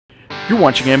You're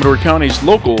watching Amador County's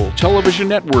local television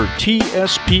network,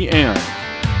 TSPN.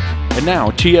 And now,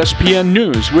 TSPN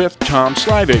News with Tom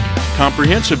Slivick.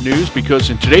 Comprehensive news because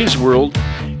in today's world,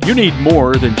 you need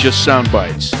more than just sound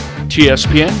bites.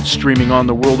 TSPN, streaming on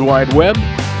the World Wide Web,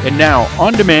 and now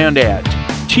on demand at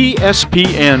tspntv.com.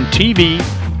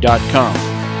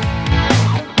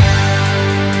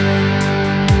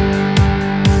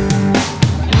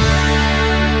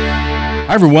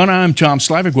 Hi everyone, I'm Tom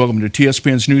Slivick. Welcome to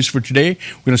TSPN's News for today.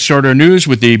 We're going to start our news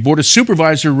with the Board of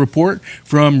Supervisors report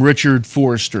from Richard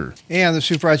Forrester. And the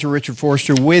Supervisor Richard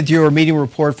Forrester with your meeting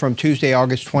report from Tuesday,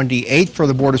 August 28th for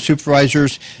the Board of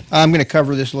Supervisors. I'm going to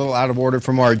cover this a little out of order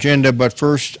from our agenda, but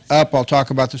first up I'll talk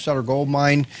about the Sutter Gold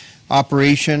Mine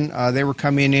operation. They were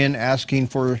coming in asking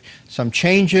for some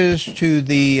changes to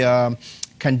the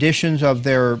conditions of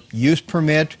their use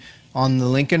permit on the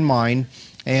Lincoln mine.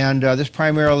 And this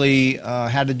primarily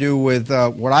had to do with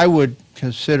what I would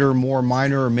consider more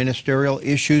minor or ministerial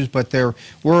issues, but there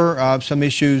were some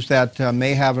issues that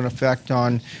may have an effect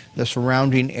on the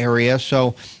surrounding area.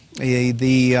 So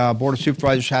the Board of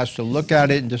Supervisors has to look at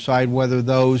it and decide whether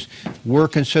those were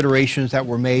considerations that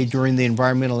were made during the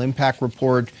environmental impact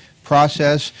report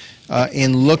process.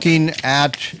 In looking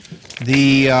at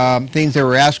the things they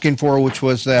were asking for, which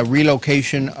was the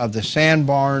relocation of the sand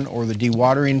barn or the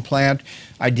dewatering plant,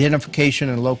 identification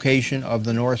and location of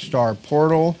the North Star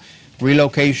portal,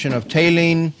 relocation of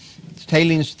tailings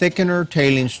thickener,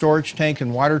 tailings storage tank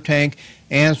and water tank,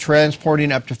 and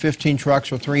transporting up to 15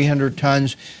 trucks or 300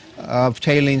 tons of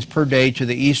tailings per day to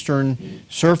the eastern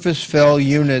surface fill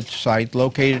unit site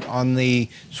located on the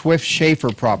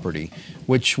Swift-Schaefer property,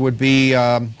 which would be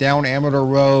down Amador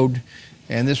Road,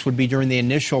 and this would be during the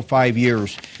initial 5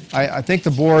 years. I think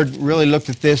the board really looked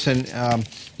at this and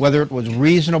whether it was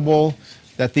reasonable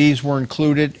that these were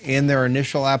included in their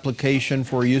initial application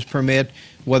for a use permit,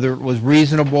 whether it was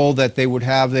reasonable that they would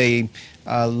have a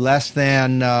less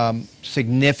than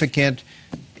significant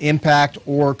impact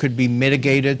or could be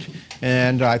mitigated.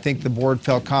 And I think the board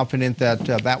felt confident that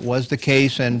that was the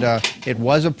case, and it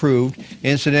was approved.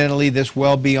 Incidentally, this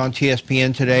will be on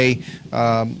TSPN today.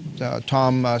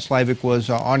 Tom Slivick was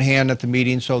on hand at the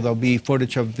meeting, so there'll be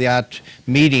footage of that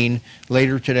meeting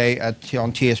later today on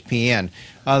TSPN.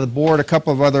 The board, a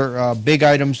couple of other big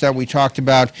items that we talked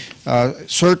about.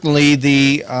 Certainly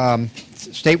the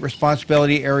state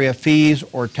responsibility area fees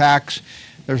or tax.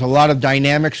 There's a lot of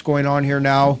dynamics going on here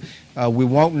now. We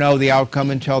won't know the outcome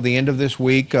until the end of this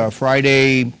week.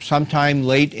 Friday, sometime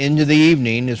late into the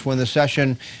evening, is when the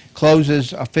session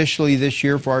closes officially this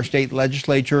year for our state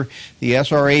legislature. The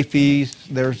SRA fees,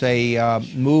 there's a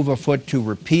move afoot to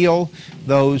repeal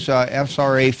those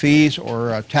SRA fees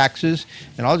or taxes,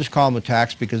 and I'll just call them a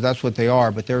tax because that's what they are,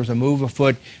 but there's a move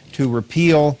afoot to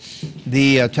repeal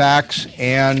the tax,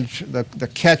 and the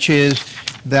catch is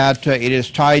that it is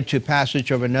tied to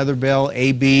passage of another bill,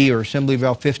 AB or Assembly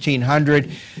Bill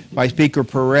 1500 by Speaker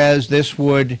Perez. This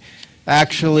would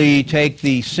actually take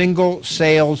the single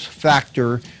sales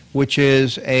factor, which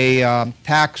is a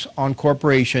tax on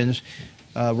corporations.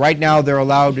 Right now they're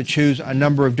allowed to choose a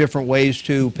number of different ways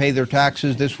to pay their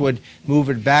taxes. This would move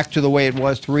it back to the way it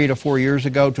was 3 to 4 years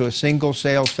ago, to a single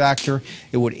sales factor.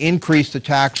 It would increase the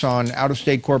tax on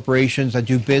out-of-state corporations that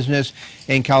do business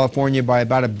in California by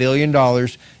about $1 billion. Out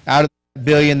of that $1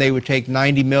 billion, they would take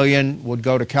 $90 million, would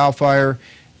go to CAL FIRE.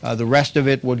 The rest of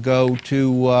it would go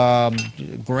to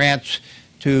grants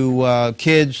to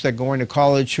kids that go into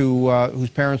college whose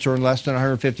parents earn less than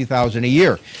 $150,000 a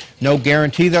year. No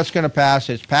guarantee that's going to pass.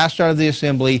 It's passed out of the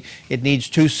Assembly. It needs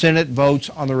 2 Senate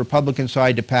votes on the Republican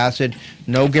side to pass it.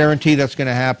 No guarantee that's going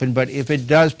to happen, but if it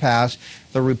does pass,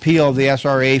 the repeal of the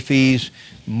SRA fees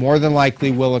more than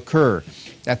likely will occur.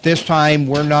 At this time,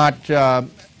 we're not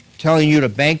telling you to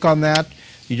bank on that.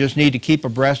 You just need to keep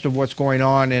abreast of what's going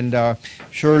on and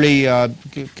surely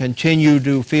continue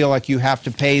to feel like you have to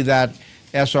pay that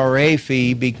SRA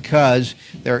fee because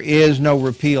there is no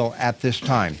repeal at this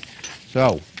time.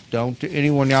 So don't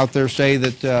anyone out there say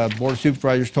that Board of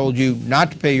Supervisors told you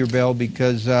not to pay your bill,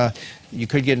 because you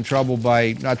could get in trouble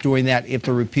by not doing that if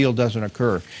the repeal doesn't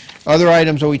occur. Other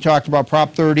items that we talked about,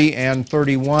 Prop 30 and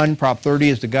 31. Prop 30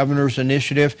 is the governor's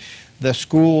initiative, the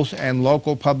Schools and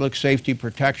Local Public Safety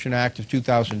Protection Act of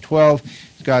 2012.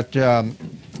 It's got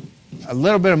a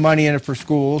little bit of money in it for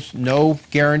schools, no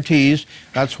guarantees.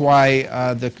 That's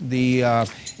why the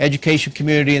education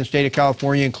community in the state of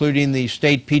California, including the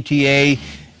state PTA,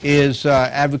 is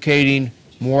advocating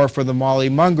more for the Molly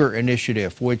Munger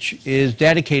initiative, which is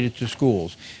dedicated to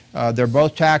schools. They're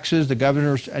both taxes. The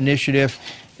governor's initiative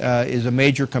is a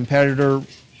major competitor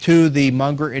to the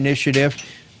Munger initiative.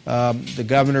 The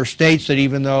governor states that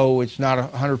even though it's not a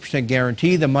 100%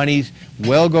 guarantee, the monies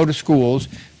will go to schools,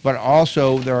 but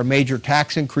also there are major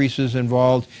tax increases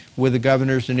involved with the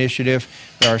governor's initiative.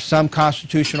 There are some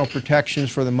constitutional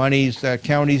protections for the monies that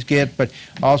counties get, but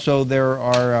also there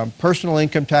are personal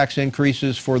income tax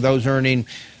increases for those earning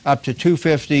up to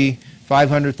 $250,000,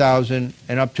 $500,000,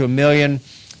 and up to $1 million.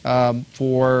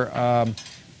 For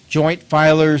joint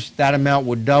filers, that amount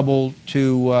would double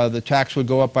to the tax would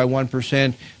go up by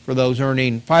 1% for those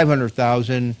earning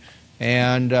 $500,000,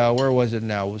 and where was it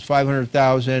now? It was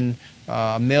 $500,000,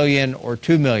 $1 million, or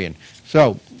 $2 million.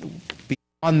 So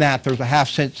beyond that, there's a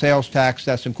half-cent sales tax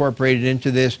that's incorporated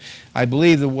into this, I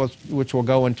believe, which will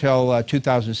go until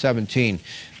 2017.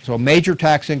 So major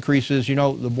tax increases. You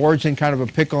know, the board's in kind of a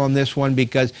pickle on this one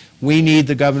because we need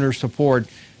the governor's support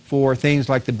for things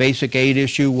like the basic aid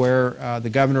issue, where the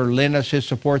governor lent us his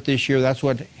support this year. That's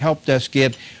what helped us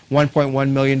get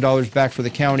 $1.1 million back for the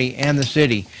county and the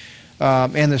city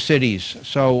and the cities.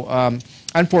 So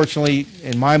unfortunately,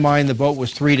 in my mind, the vote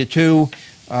was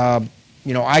 3-2.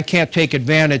 You know, I can't take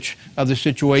advantage of the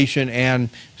situation and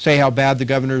say how bad the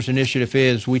governor's initiative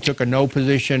is. We took a no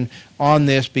position on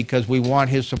this because we want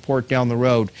his support down the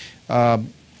road.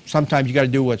 Sometimes you got to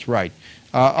do what's right.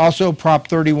 Also, Prop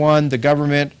 31, the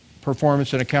Government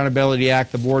Performance and Accountability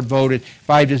Act, the board voted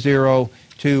 5-0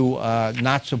 to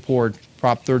not support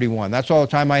Prop 31. That's all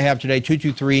the time I have today.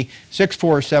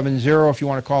 223-6470 if you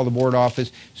want to call the board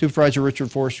office. Supervisor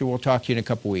Richard Forster will talk to you in a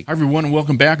couple weeks. Hi, everyone, and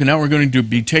welcome back. And now we're going to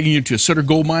be taking you to Sutter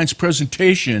Gold Mine's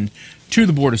presentation to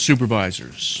the Board of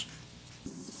Supervisors.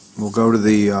 We'll go to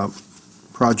the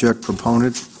project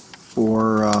proponent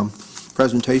for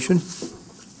presentation.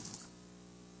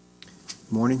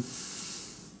 Good morning.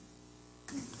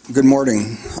 Good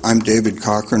morning. I'm David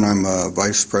Cochran. I'm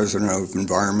Vice President of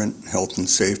Environment, Health and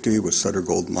Safety with Sutter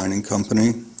Gold Mining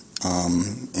Company.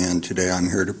 And today I'm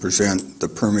here to present the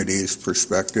permittee's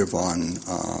perspective on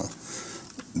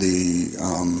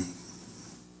the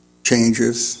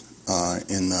changes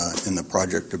in the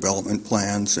project development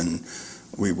plans. And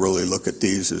we really look at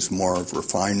these as more of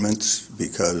refinements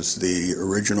because the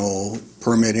original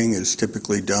permitting is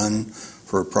typically done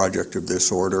for a project of this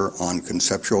order on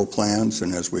conceptual plans,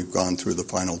 and as we've gone through the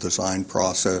final design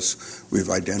process, we've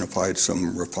identified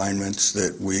some refinements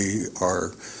that we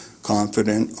are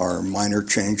confident are minor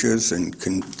changes and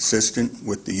consistent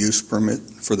with the use permit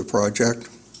for the project.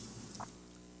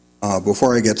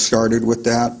 Before I get started with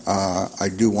that, I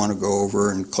do want to go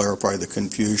over and clarify the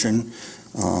confusion.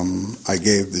 I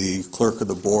gave the clerk of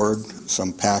the board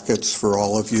some packets for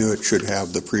all of you. It should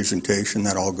have the presentation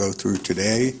that I'll go through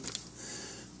today.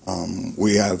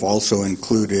 We have also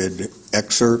included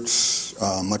excerpts,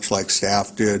 much like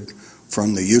staff did,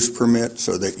 from the use permit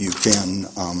so that you can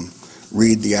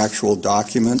read the actual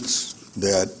documents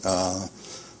that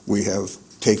we have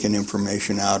taken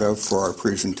information out of for our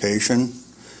presentation.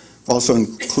 Also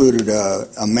included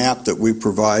a map that we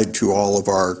provide to all of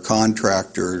our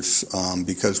contractors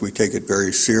because we take it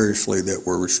very seriously that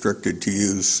we're restricted to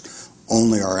use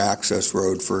only our access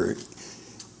road for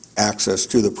access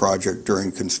to the project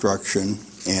during construction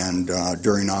and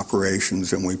during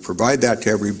operations, and we provide that to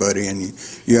everybody, and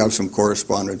you have some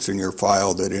correspondence in your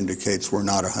file that indicates we're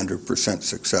not 100%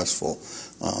 successful.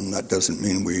 That doesn't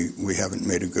mean we haven't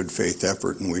made a good faith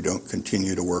effort and we don't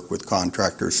continue to work with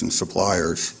contractors and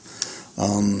suppliers.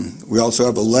 We also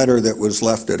have a letter that was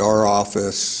left at our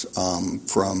office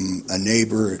from a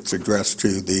neighbor. It's addressed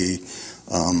to the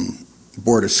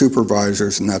Board of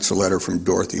Supervisors, and that's a letter from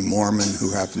Dorothy Mormon,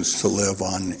 who happens to live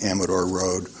on Amador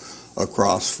Road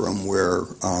across from where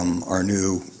our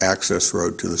new access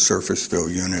road to the Surfaceville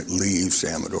unit leaves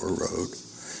Amador Road.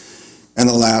 And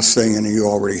the last thing, and you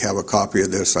already have a copy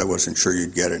of this, I wasn't sure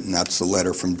you'd get it, and that's the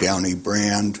letter from Downey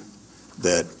Brand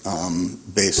that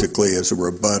basically is a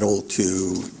rebuttal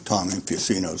to Tommy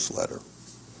Fiacino's letter.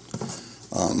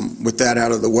 With that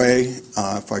out of the way,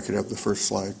 if I could have the first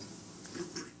slide.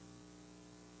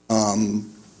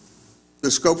 The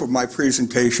scope of my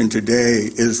presentation today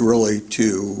is really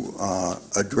to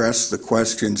address the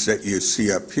questions that you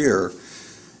see up here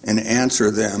and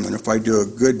answer them, and if I do a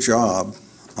good job,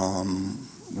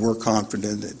 we're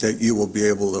confident that you will be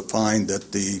able to find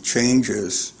that the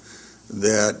changes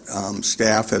that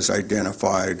staff has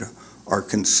identified are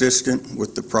consistent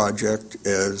with the project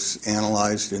as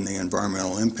analyzed in the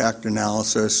environmental impact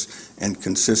analysis and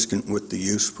consistent with the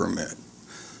use permit.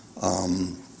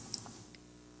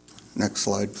 Next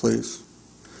slide, please.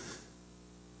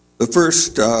 The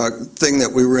first thing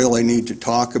that we really need to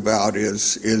talk about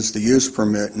is the use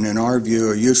permit, and in our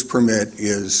view, a use permit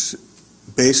is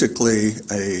basically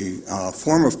a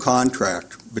form of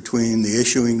contract between the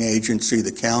issuing agency,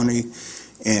 the county,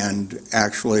 and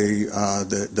actually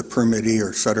the permittee,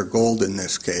 or Sutter Gold in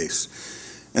this case.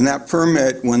 And that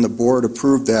permit, when the board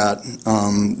approved that,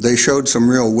 they showed some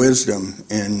real wisdom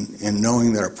in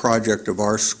knowing that a project of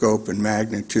our scope and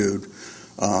magnitude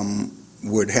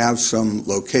would have some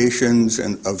locations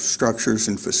and of structures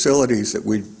and facilities that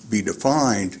would be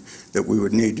defined that we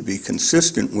would need to be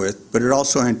consistent with, but it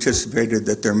also anticipated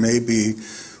that there may be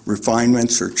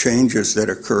refinements or changes that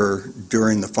occur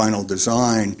during the final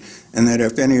design, and that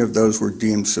if any of those were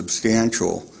deemed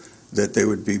substantial, that they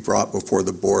would be brought before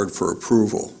the board for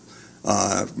approval.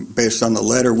 Based on the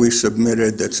letter we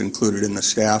submitted that's included in the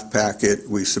staff packet,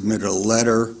 we submitted a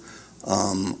letter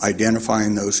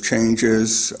identifying those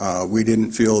changes. We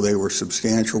didn't feel they were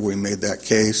substantial. We made that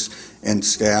case, and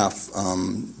staff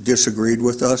disagreed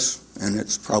with us, and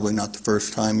it's probably not the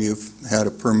first time you've had a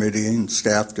permittee and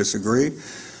staff disagree.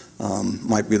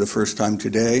 Might be the first time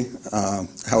today.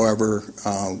 However,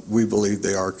 we believe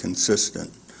they are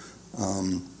consistent.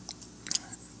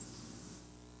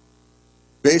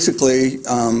 Basically,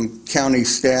 county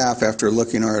staff, after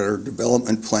looking at our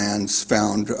development plans,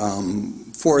 found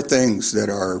 4 things that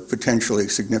are potentially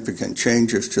significant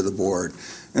changes to the board.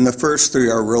 And the first 3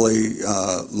 are really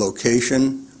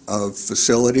location of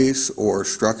facilities or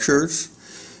structures.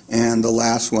 And the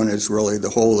last one is really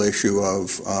the whole issue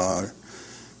of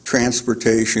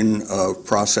transportation of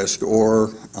processed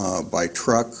ore by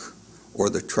truck, or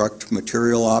the trucked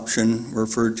material option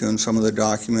referred to in some of the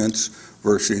documents,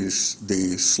 versus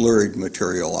the slurried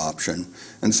material option.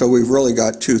 And so we've really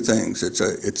got 2 things.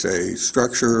 It's a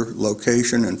structure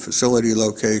location and facility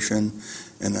location,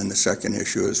 and then the second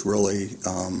issue is really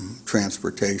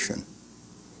transportation.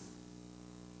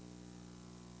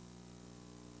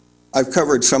 I've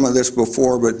covered some of this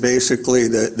before, but basically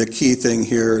the key thing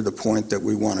here, the point that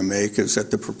we want to make, is that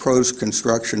the proposed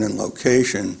construction and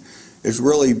location is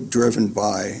really driven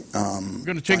by... We're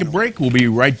going to take a break. We'll be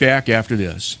right back after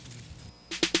this.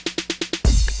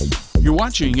 You're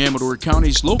watching Amador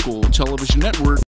County's local television network.